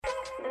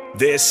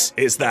This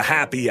is the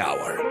Happy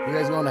Hour. You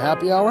guys going to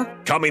happy hour?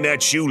 Coming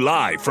at you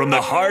live from the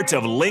heart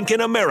of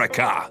Lincoln,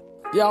 America.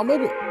 Yeah,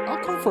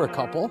 I'll come for a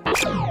couple.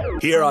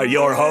 Here are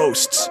your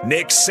hosts,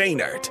 Nick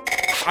Sainert.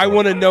 I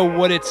want to know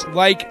what it's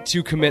like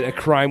to commit a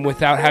crime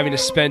without having to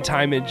spend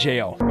time in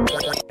jail.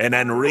 And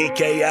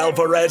Enrique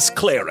Alvarez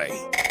Clary.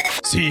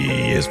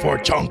 C is for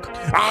chunk.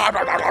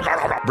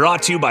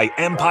 Brought to you by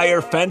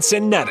Empire Fence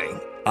and Netting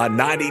on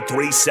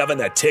 93.7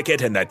 The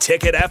Ticket and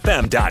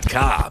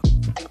theticketfm.com.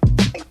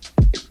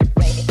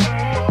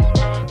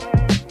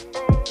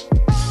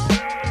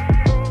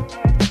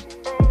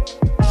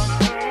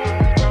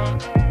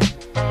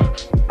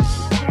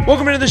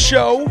 Welcome into the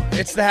show.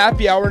 It's the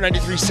Happy Hour,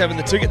 93.7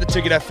 The Ticket,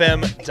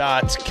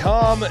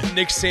 theticketfm.com.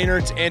 Nick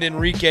Sainert and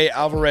Enrique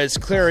Alvarez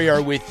Clary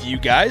are with you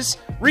guys.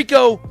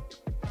 Rico,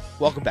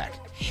 welcome back.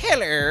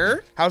 Hello.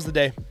 How's the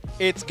day?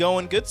 It's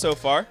going good so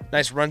far.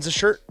 Nice runs a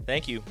shirt.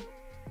 Thank you.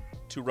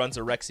 2 runs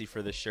of Rexy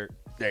for this shirt.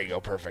 There you go.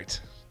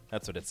 Perfect.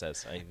 That's what it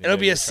says. It'll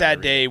be a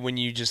sad day when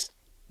you just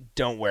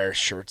don't wear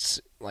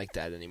shirts like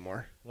that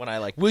anymore. When I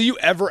like. Will you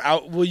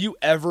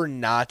ever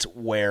not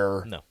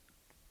wear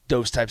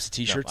those types of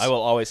t-shirts? No, I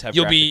will always have.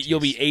 You'll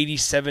be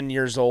 87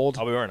 years old.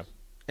 I'll be wearing them.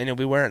 And you'll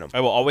be wearing them.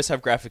 I will always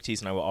have graphic tees,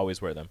 and I will always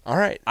wear them. All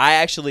right. I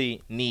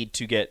actually need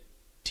to get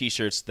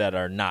T-shirts that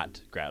are not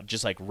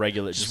just like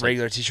regular, just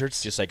regular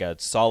T-shirts, just like a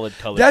solid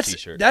colored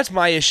T-shirt. That's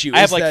my issue. I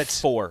have like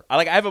 4.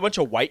 I have a bunch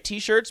of white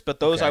T-shirts, but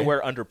those I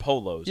wear under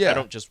polos. Yeah. I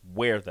don't just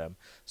wear them.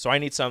 So I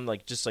need some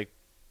just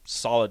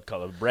solid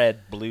color,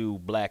 red, blue,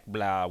 black,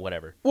 blah,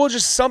 whatever. Well,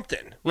 just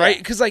something, right?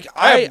 Because I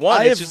have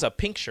one. It's just a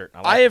pink shirt.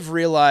 I have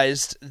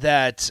realized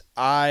that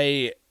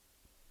I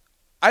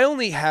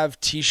only have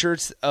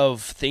T-shirts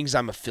of things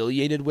I'm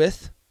affiliated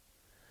with.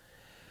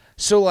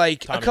 So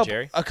like Tom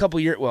a couple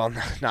years. Well,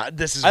 not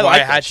this is I why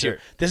like I had that to.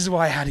 shirt. This is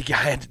why I had to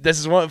get. This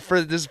is a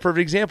perfect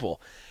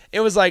example.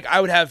 It was like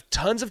I would have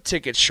tons of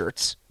ticket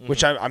shirts,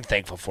 which I'm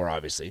thankful for,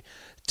 obviously.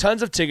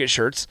 Tons of ticket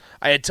shirts.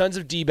 I had tons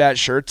of D-Bat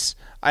shirts.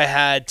 I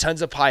had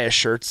tons of Pius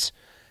shirts,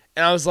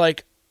 and I was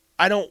like,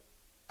 I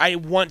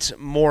want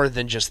more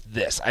than just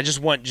this. I just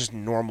want just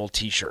normal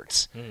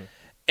T-shirts.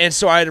 And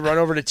so I had to run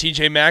over to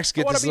TJ Maxx,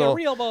 get this little.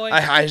 Real boy.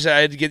 I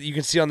had to get. You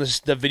can see on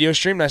the video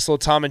stream, nice little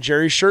Tom and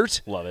Jerry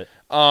shirt. Love it.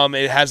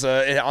 It has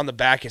on the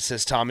back. It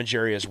says Tom and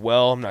Jerry as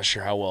well. I'm not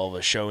sure how well of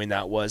a showing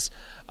that was,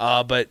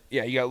 but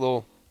yeah, you got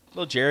little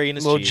Jerry and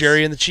his little cheese.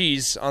 Jerry and the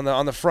cheese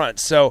on the front.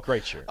 So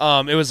great shirt.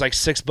 It was like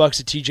 $6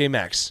 at TJ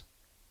Maxx.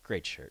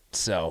 Great shirt.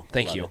 So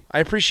thank Love you. it. I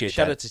appreciate that.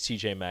 Shout out to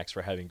TJ Maxx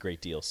for having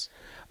great deals.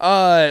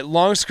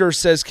 Longskirt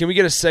says, can we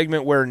get a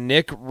segment where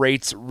Nick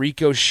rates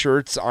Rico's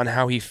shirts on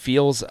how he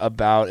feels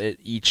about it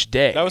each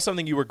day? That was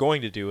something you were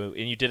going to do,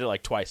 and you did it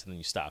like twice, and then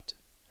you stopped.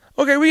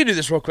 Okay, we can do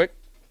this real quick.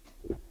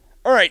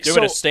 All right, Do you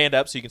want to stand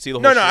up so you can see the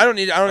whole No, shirt? I don't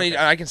need.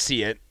 I can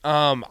see it.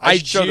 I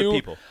should show the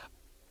people.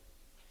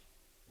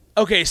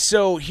 Okay,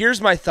 so here's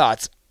my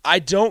thoughts. I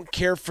don't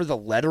care for the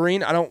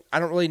lettering. I don't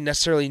really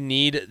necessarily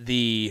need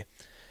the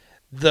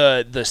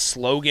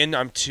slogan.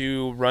 I'm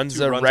two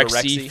runs a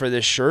Rexy for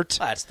this shirt.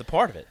 That's the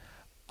part of it.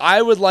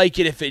 I would like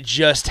it if it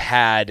just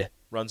had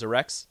Runs a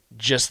Rex?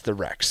 just the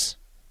Rex.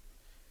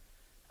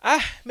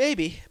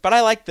 Maybe. But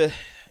I like the,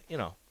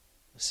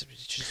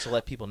 just to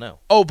let people know.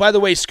 Oh, by the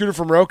way, Scooter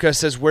from Roca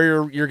says,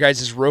 wear your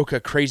guys'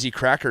 Roca Crazy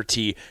Cracker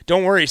tee.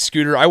 Don't worry,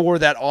 Scooter. I wore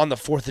that on the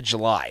 4th of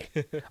July.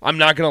 I'm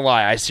not going to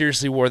lie. I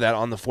seriously wore that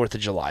on the 4th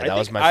of July. That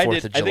was my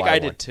 4th of July I think I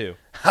one. did too.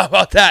 How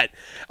about that?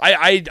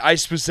 I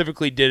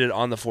specifically did it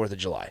on the 4th of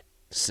July.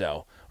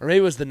 So, or maybe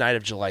it was the night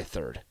of July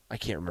 3rd. I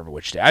can't remember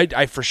which day.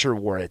 I for sure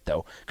wore it,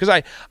 though, because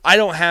I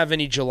don't have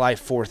any July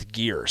 4th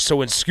gear. So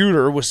when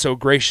Scooter was so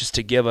gracious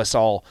to give us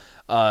all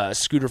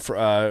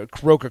Scooter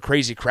Roca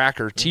Crazy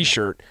Cracker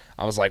T-shirt,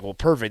 I was like, well,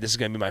 perfect. This is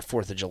going to be my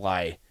 4th of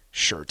July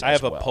shirt. I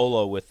have a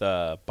polo with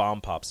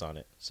bomb pops on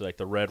it. So like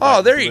the red. Oh,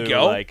 white, there blue, you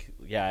go. I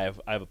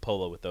have a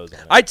polo with those on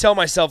it. I tell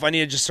myself I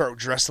need to just start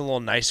dressing a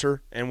little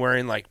nicer and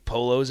wearing like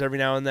polos every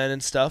now and then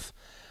and stuff.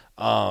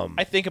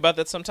 I think about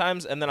that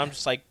sometimes, and then I'm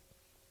just like,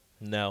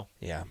 no.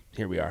 Yeah,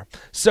 here we are.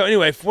 So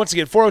anyway, once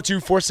again,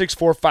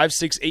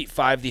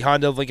 402-464-5685, the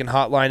Honda of Lincoln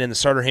hotline and the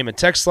Starter Heyman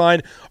text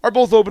line are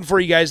both open for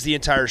you guys the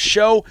entire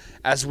show,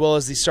 as well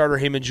as the Starter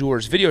Heyman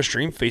Jewelers video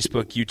stream,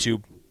 Facebook,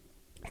 YouTube,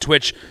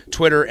 Twitch,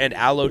 Twitter, and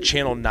Allo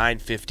Channel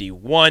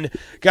 951.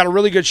 Got a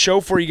really good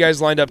show for you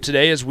guys lined up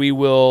today, as we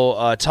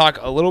will talk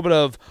a little bit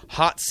of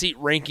hot seat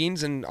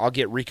rankings, and I'll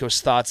get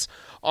Rico's thoughts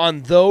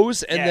on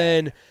those. And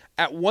then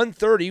at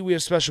 1:30, we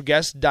have special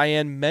guest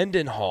Diane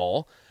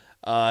Mendenhall,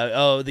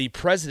 the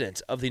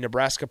president of the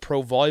Nebraska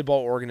Pro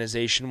Volleyball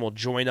Organization, will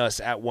join us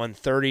at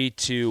 1:30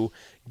 to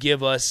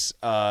give us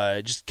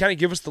just kind of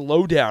give us the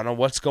lowdown on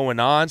what's going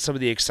on, some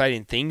of the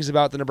exciting things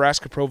about the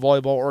Nebraska Pro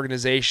Volleyball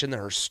Organization,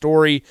 her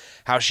story,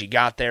 how she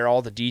got there,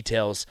 all the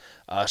details.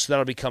 So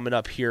that'll be coming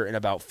up here in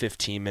about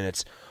 15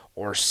 minutes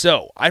or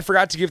so. I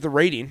forgot to give the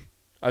rating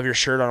of your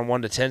shirt on a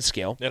 1 to 10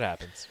 scale. It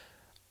happens.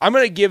 I'm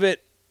going to give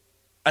it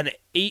an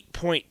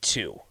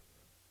 8.2.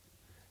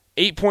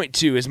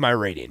 8.2 is my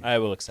rating. I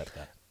will accept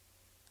that.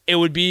 It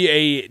would be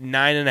a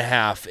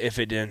 9.5 if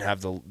it didn't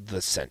have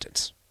the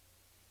sentence.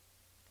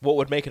 What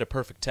would make it a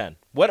perfect 10?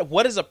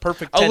 What is a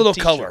perfect 10 A little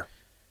t-shirt? color.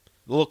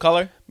 A little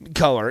color?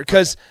 Color.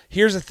 Because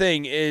here's the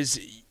thing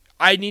is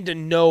I need to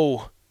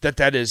know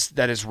that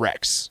is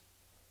Rex.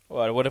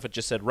 What if it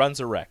just said runs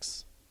or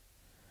Rex?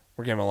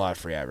 We're getting a lot of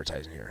free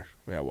advertising here.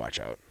 We gotta watch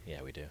out.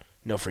 Yeah, we do.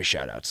 No free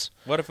shout-outs.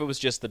 What if it was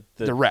just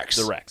the Rex?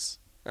 The Rex.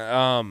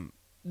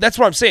 That's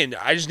what I'm saying.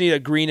 I just need a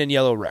green and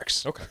yellow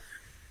Rex. Okay.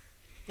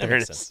 There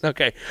it is.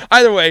 Okay.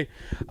 Either way,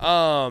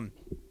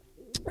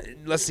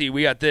 let's see.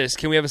 We got this.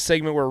 Can we have a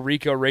segment where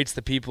Rico rates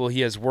the people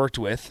he has worked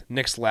with?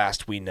 Nick's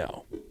last, we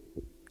know.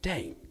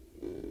 Dang.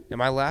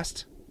 Am I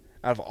last?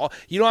 Out of all,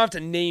 you don't have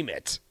to name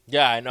it.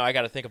 Yeah, I know. I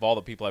got to think of all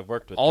the people I've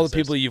worked with. All the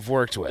people you've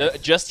worked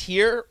with. Just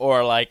here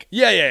or like...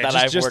 Yeah. that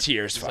I've Just worked,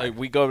 here is fine. Like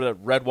we go to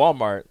Red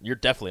Walmart, you're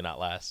definitely not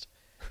last.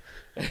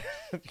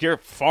 You're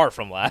far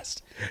from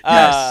last.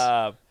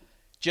 Yes.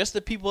 Just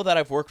the people that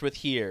I've worked with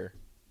here.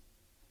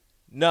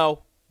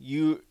 No,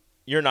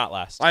 you're not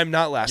last. I'm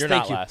not last. You're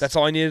Thank not you. last. That's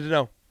all I needed to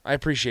know. I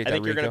appreciate that, I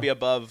think you're Rico. going to be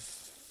above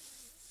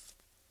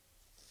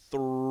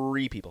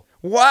 3 people.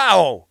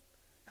 Wow.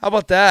 How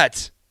about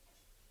that?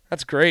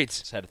 That's great.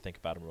 Just had to think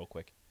about them real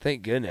quick.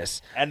 Thank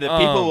goodness. And the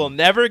people will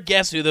never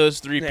guess who those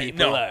 3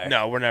 people are.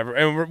 No, we're never.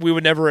 And we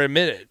would never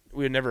admit it.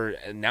 We would never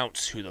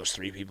announce who those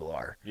 3 people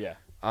are. Yeah.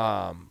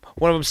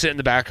 One of them sit in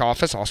the back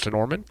office, Austin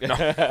Norman.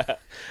 No.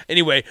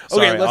 Anyway,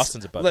 Sorry, okay,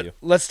 Austin's above you.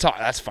 Let's talk.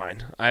 That's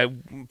fine. I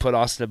put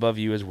Austin above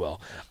you as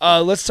well.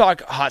 Let's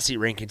talk hot seat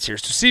rankings here.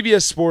 So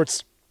CBS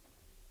Sports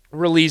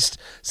released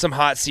some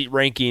hot seat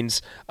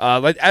rankings,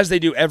 like as they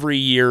do every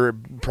year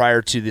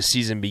prior to the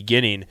season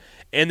beginning,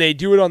 and they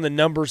do it on the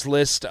numbers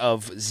list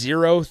of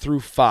 0 through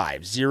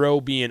 5.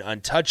 0 being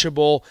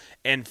untouchable,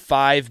 and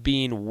 5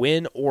 being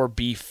win or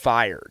be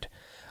fired.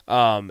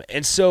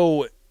 And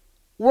so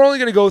we're only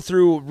going to go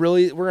through,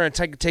 really, we're going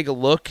to take a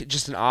look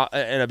just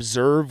and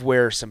observe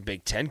where some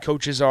Big Ten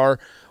coaches are,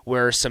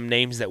 where some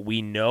names that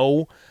we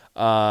know,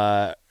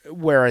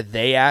 where are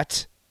they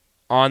at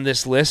on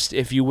this list,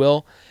 if you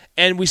will.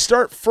 And we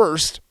start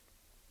first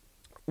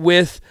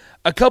with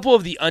a couple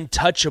of the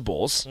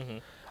untouchables. Mm-hmm.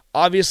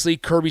 Obviously,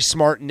 Kirby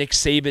Smart, Nick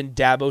Saban,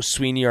 Dabo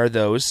Swinney are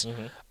those.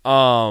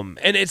 Mm-hmm.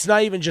 And it's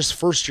not even just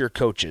first-year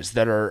coaches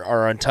that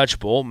are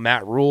untouchable.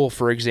 Matt Rule,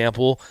 for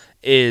example,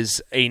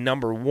 is a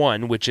number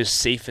 1, which is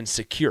safe and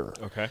secure.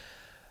 Okay.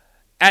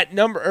 At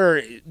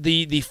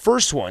the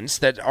first ones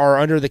that are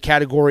under the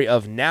category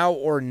of now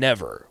or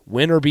never,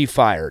 win or be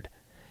fired,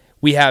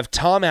 we have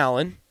Tom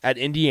Allen at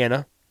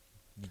Indiana.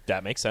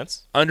 That makes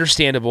sense.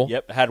 Understandable.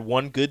 Yep, had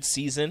 1 good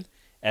season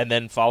and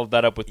then followed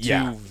that up with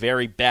 2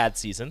 very bad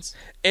seasons.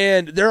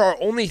 And there are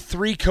only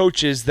 3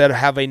 coaches that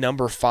have a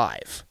number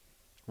 5.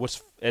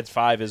 What's at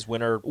 5 is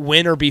win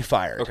or be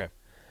fired. Okay.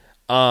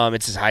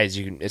 It's as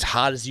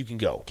hot as you can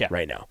go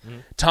right now. Mm-hmm.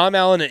 Tom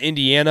Allen at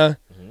Indiana,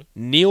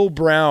 Neil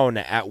Brown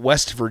at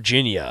West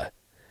Virginia,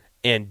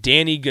 and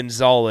Danny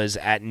Gonzalez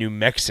at New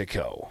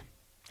Mexico.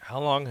 How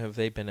long have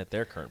they been at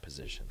their current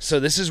position? So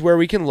this is where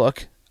we can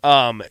look.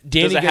 Danny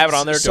Does it have it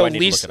on there? So do I need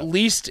to look it up?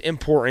 least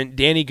important,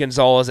 Danny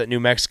Gonzalez at New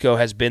Mexico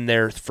has been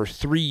there for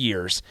 3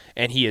 years,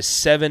 and he is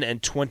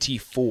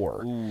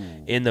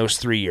 7-24 in those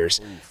 3 years.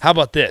 How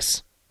about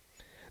this?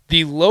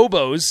 The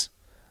Lobos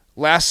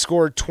last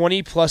scored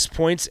 20-plus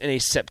points in a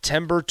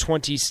September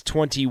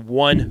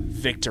 2021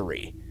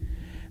 victory.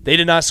 They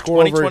did not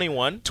score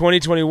 2021?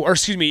 2021, or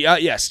excuse me,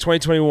 yes,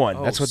 2021.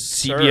 Oh, That's what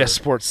sir. CBS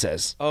Sports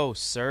says. Oh,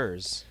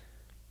 sirs.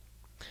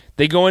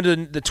 They go into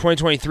the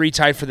 2023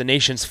 tied for the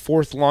nation's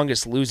 4th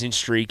longest losing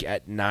streak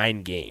at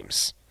 9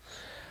 games.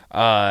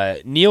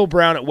 Neil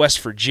Brown at West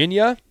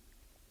Virginia.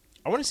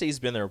 I want to say he's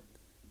been there.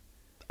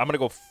 I'm going to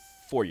go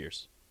 4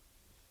 years.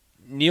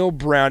 Neil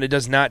Brown, it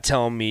does not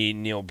tell me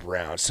Neil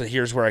Brown. So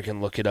here's where I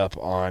can look it up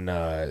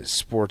on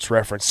Sports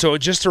Reference. So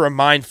just to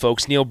remind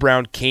folks, Neil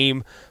Brown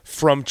came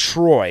from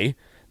Troy.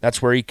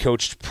 That's where he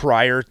coached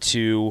prior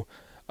to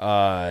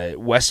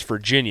West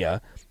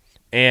Virginia.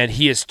 And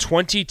he is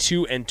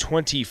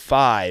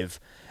 22-25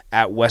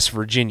 at West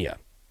Virginia.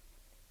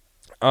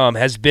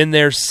 Has been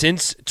there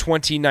since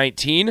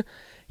 2019.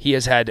 He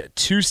has had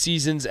 2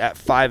 seasons at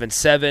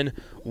 5-7,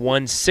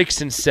 1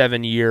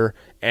 6-7 year,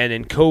 and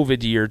in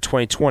COVID year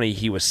 2020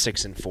 he was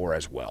 6-4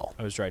 as well.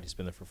 I was right. He's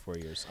been there for 4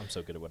 years. I'm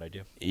so good at what I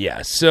do.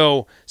 Yeah.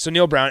 So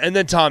Neil Brown, and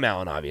then Tom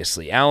Allen,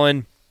 obviously.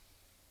 Allen,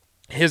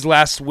 his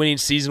last winning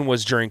season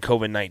was during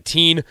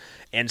COVID-19,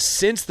 and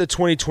since the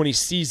 2020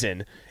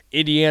 season,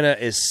 Indiana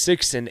is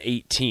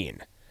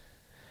 6-18.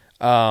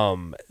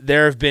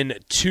 There have been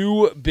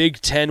 2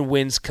 Big Ten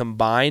wins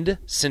combined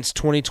since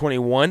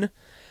 2021,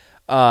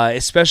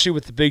 especially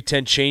with the Big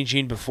Ten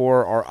changing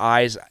before our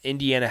eyes.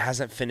 Indiana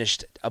hasn't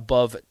finished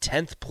above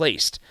 10th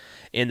placed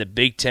in the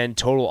Big Ten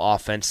total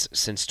offense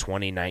since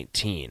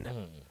 2019.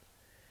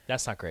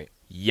 That's not great.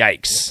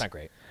 Yikes. That's not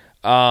great.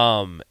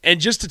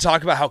 And just to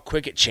talk about how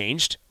quick it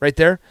changed right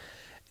there,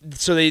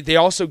 so they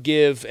also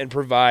give and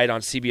provide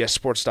on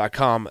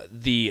CBSSports.com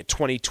the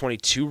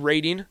 2022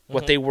 rating,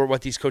 what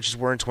these coaches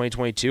were in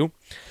 2022.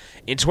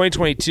 In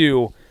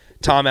 2022,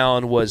 Tom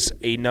Allen was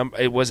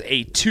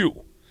a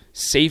 2,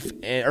 safe,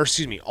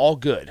 all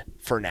good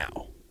for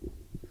now.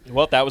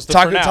 Well, that was the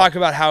Talk for now. Talk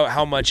about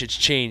how much it's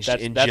changed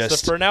in that's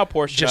just the for now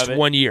portion just of it.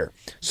 1 year.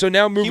 So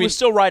now moving, He was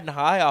still riding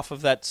high off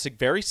of that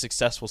very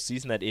successful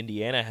season that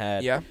Indiana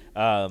had. Yeah.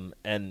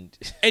 And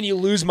you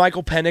lose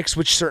Michael Penix,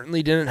 which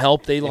certainly didn't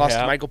help. They lost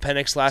Yeah. Michael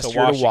Penix last To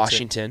year to Washington.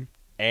 Washington.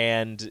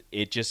 and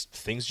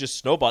things just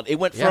snowballed. It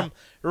went Yeah. from,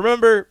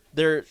 remember,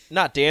 they're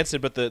not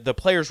dancing, but the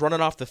players running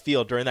off the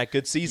field during that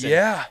good season.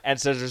 Yeah. And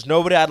says, there's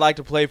nobody I'd like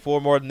to play for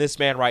more than this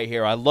man right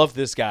here. I love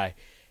this guy.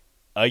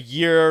 A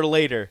year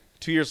later,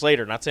 2 years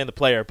later, not saying the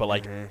player, but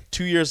like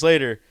 2 years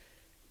later,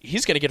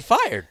 he's going to get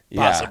fired,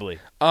 possibly.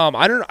 Yeah.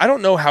 I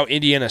don't know how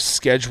Indiana's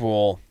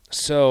schedule.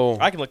 So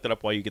I can look that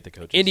up while you get the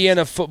coaches.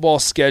 Indiana football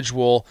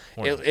schedule,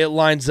 it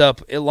lines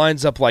up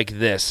like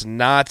this.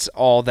 Not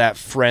all that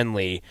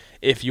friendly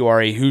if you are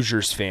a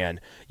Hoosiers fan.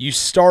 You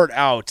start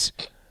out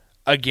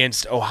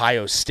against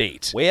Ohio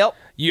State. Well,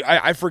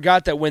 I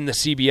forgot that when the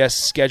CBS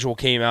schedule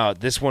came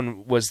out, this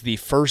one was the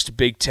first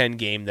Big Ten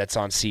game that's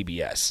on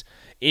CBS.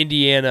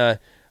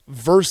 Indiana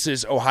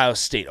versus Ohio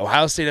State.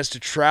 Ohio State has to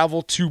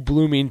travel to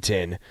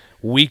Bloomington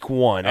week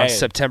 1 on Hey.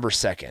 September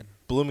 2nd.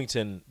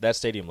 Bloomington, that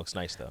stadium looks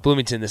nice, though.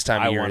 Bloomington this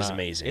time of year is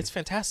amazing. It's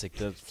fantastic.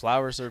 The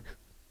flowers are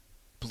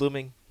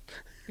blooming.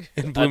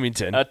 In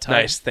Bloomington. a ton.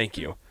 Nice, thank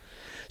you.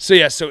 So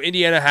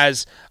Indiana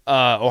has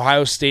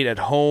Ohio State at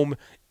home,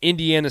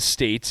 Indiana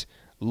State,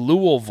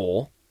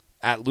 Louisville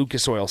at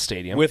Lucas Oil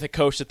Stadium With a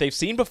coach that they've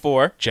seen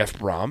before. Jeff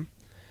Brom,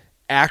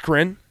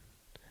 Akron,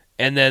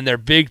 and then their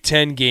Big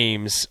Ten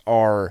games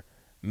are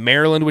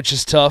Maryland, which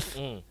is tough,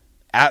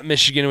 at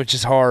Michigan, which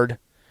is hard,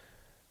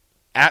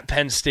 at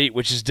Penn State,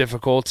 which is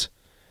difficult,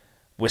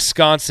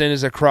 Wisconsin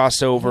is a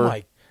crossover, Oh,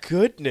 my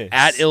goodness.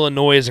 at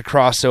Illinois is a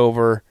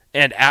crossover,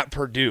 and at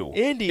Purdue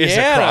Indiana. is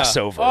a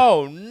crossover.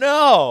 Oh,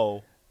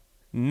 no.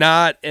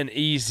 Not an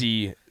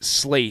easy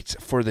slate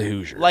for the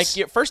Hoosiers. Like,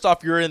 first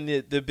off, you're in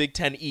the Big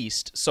Ten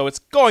East, so it's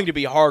going to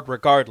be hard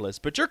regardless.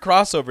 But your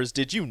crossovers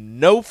did you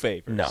no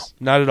favors. No,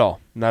 not at all.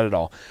 Not at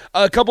all.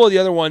 A couple of the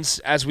other ones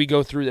as we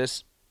go through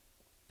this.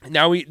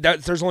 Now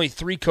there's only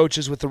 3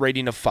 coaches with a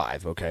rating of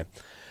 5, okay?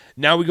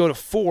 Now we go to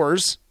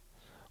 4s,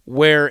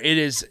 where it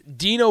is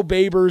Dino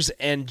Babers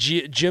and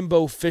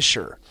Jimbo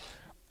Fisher.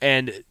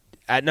 And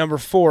at number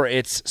 4,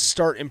 it's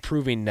start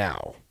improving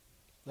now.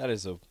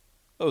 Those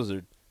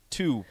are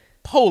two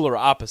polar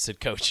opposite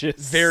coaches.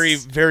 Very,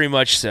 very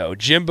much so.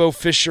 Jimbo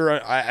Fisher,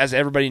 as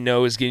everybody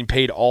knows, is getting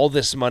paid all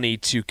this money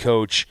to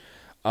coach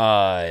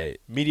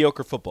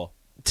mediocre football.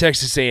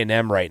 Texas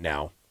A&M right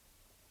now.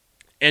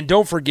 And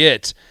don't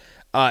forget,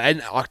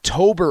 in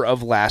October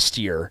of last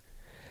year,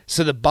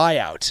 so the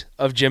buyout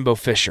of Jimbo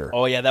Fisher.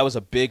 Oh, yeah, that was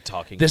a big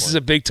talking This point. is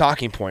a big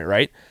talking point,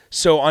 right?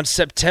 So on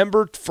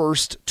September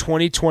 1st,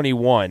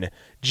 2021,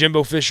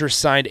 Jimbo Fisher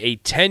signed a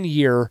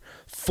 10-year,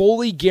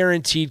 fully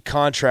guaranteed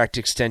contract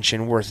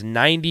extension worth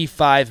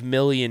 $95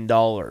 million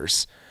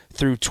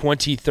through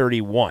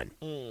 2031.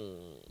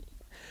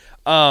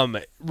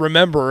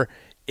 Remember,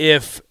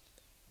 if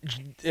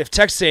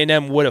Texas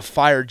A&M would have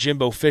fired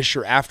Jimbo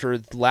Fisher after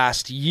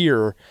last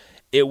year,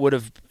 it would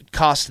have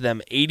cost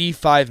them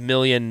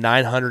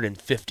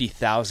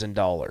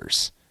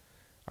 $85,950,000.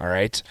 All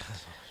right?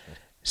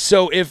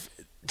 So if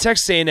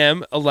Texas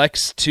A&M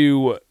elects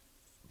to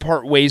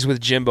part ways with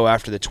Jimbo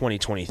after the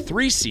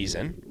 2023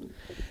 season,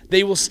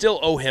 they will still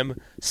owe him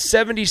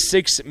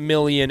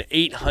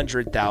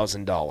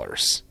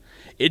 $76,800,000.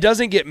 It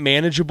doesn't get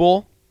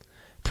manageable.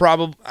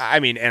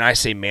 And I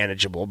say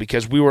manageable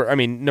because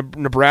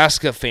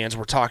Nebraska fans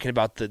were talking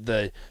about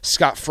the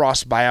Scott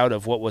Frost buyout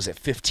of, what was it,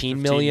 $15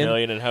 million? $15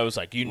 million, and I was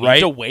like, you need Right?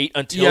 to wait You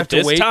until have to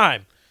this wait.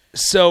 time.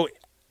 So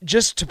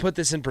just to put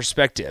this in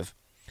perspective,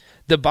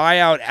 the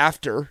buyout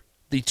after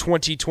the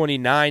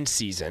 2029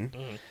 season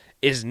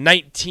is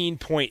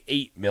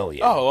 $19.8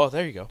 million. Oh,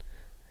 there you go.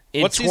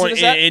 in what season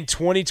is that? In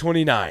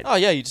 2029. Oh,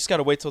 yeah, you just got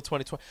to wait till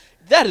 2020.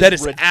 That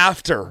is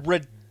After.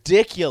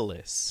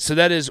 ridiculous. So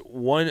that is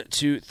 1,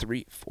 2,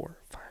 3, 4,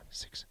 5,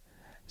 6,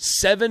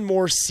 7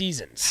 more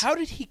seasons. How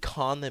did he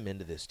con them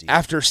into this deal?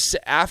 After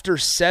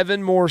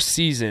 7 more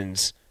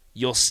seasons,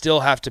 you'll still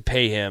have to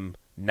pay him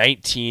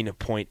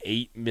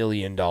 $19.8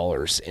 million in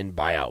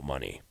buyout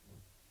money.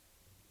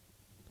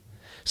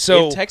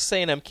 So if Texas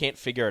A&M can't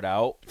figure it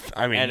out,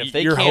 and if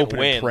they you're can't hoping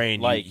win, and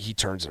praying like, he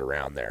turns it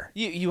around there.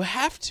 you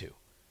have to.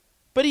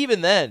 But even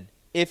then,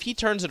 if he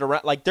turns it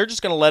around, like, they're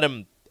just going to let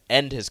him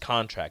end his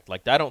contract.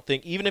 Like, I don't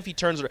think, even if he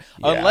turns it around,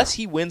 Yeah. unless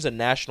he wins a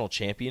national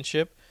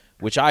championship,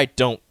 which I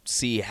don't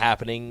see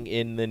happening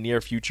in the near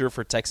future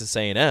for Texas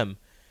A&M,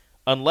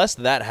 unless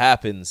that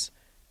happens,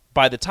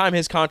 by the time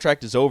his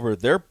contract is over,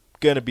 they're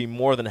going to be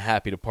more than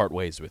happy to part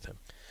ways with him.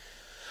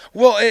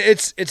 Well,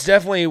 it's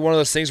definitely one of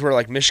those things where,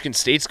 like, Michigan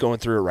State's going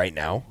through it right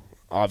now,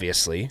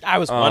 obviously. I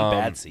was one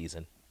bad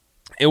season.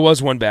 It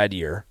was one bad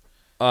year.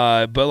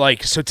 But,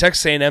 like, so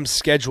Texas A&M's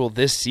schedule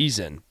this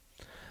season,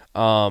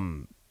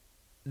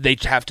 they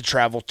have to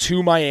travel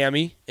to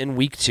Miami in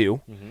week 2.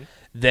 Mm-hmm.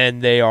 Then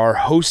they are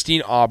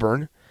hosting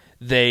Auburn.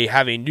 They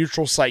have a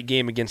neutral site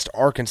game against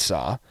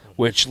Arkansas.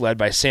 which led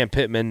by Sam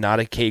Pittman, not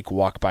a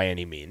cakewalk by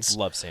any means.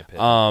 Love Sam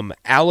Pittman.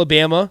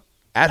 Alabama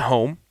at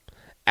home,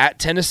 at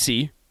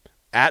Tennessee,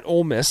 at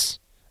Ole Miss,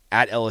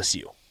 at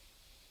LSU.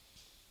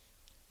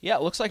 Yeah,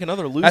 it looks like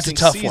another losing That's a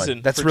tough season.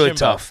 one. That's for really Jimbo.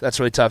 tough.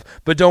 That's really tough.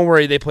 But don't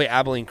worry, they play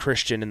Abilene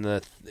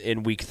Christian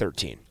in week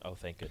 13. Oh,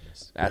 thank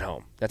goodness. At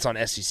home. That's on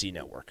SEC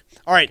Network.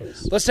 All right,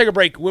 let's take a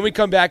break. When we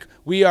come back,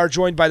 we are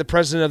joined by the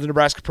president of the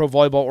Nebraska Pro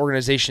Volleyball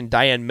Organization,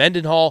 Diane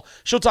Mendenhall.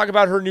 She'll talk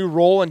about her new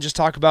role and just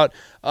talk about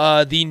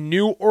the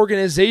new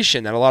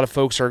organization that a lot of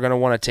folks are going to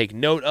want to take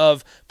note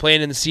of,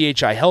 playing in the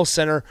CHI Health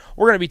Center.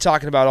 We're going to be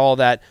talking about all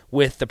that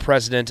with the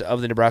president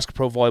of the Nebraska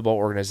Pro Volleyball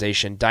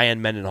Organization,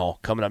 Diane Mendenhall,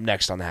 coming up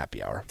next on the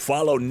Happy Hour.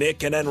 Follow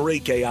Nick and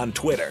Enrique on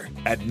Twitter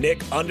at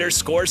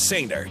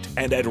Nick_Sainert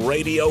and at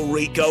Radio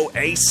Rico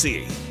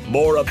AC.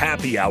 More of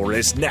Happy Hour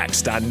is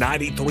next on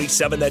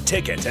 93.7 The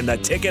Ticket and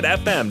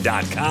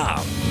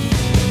theticketfm.com.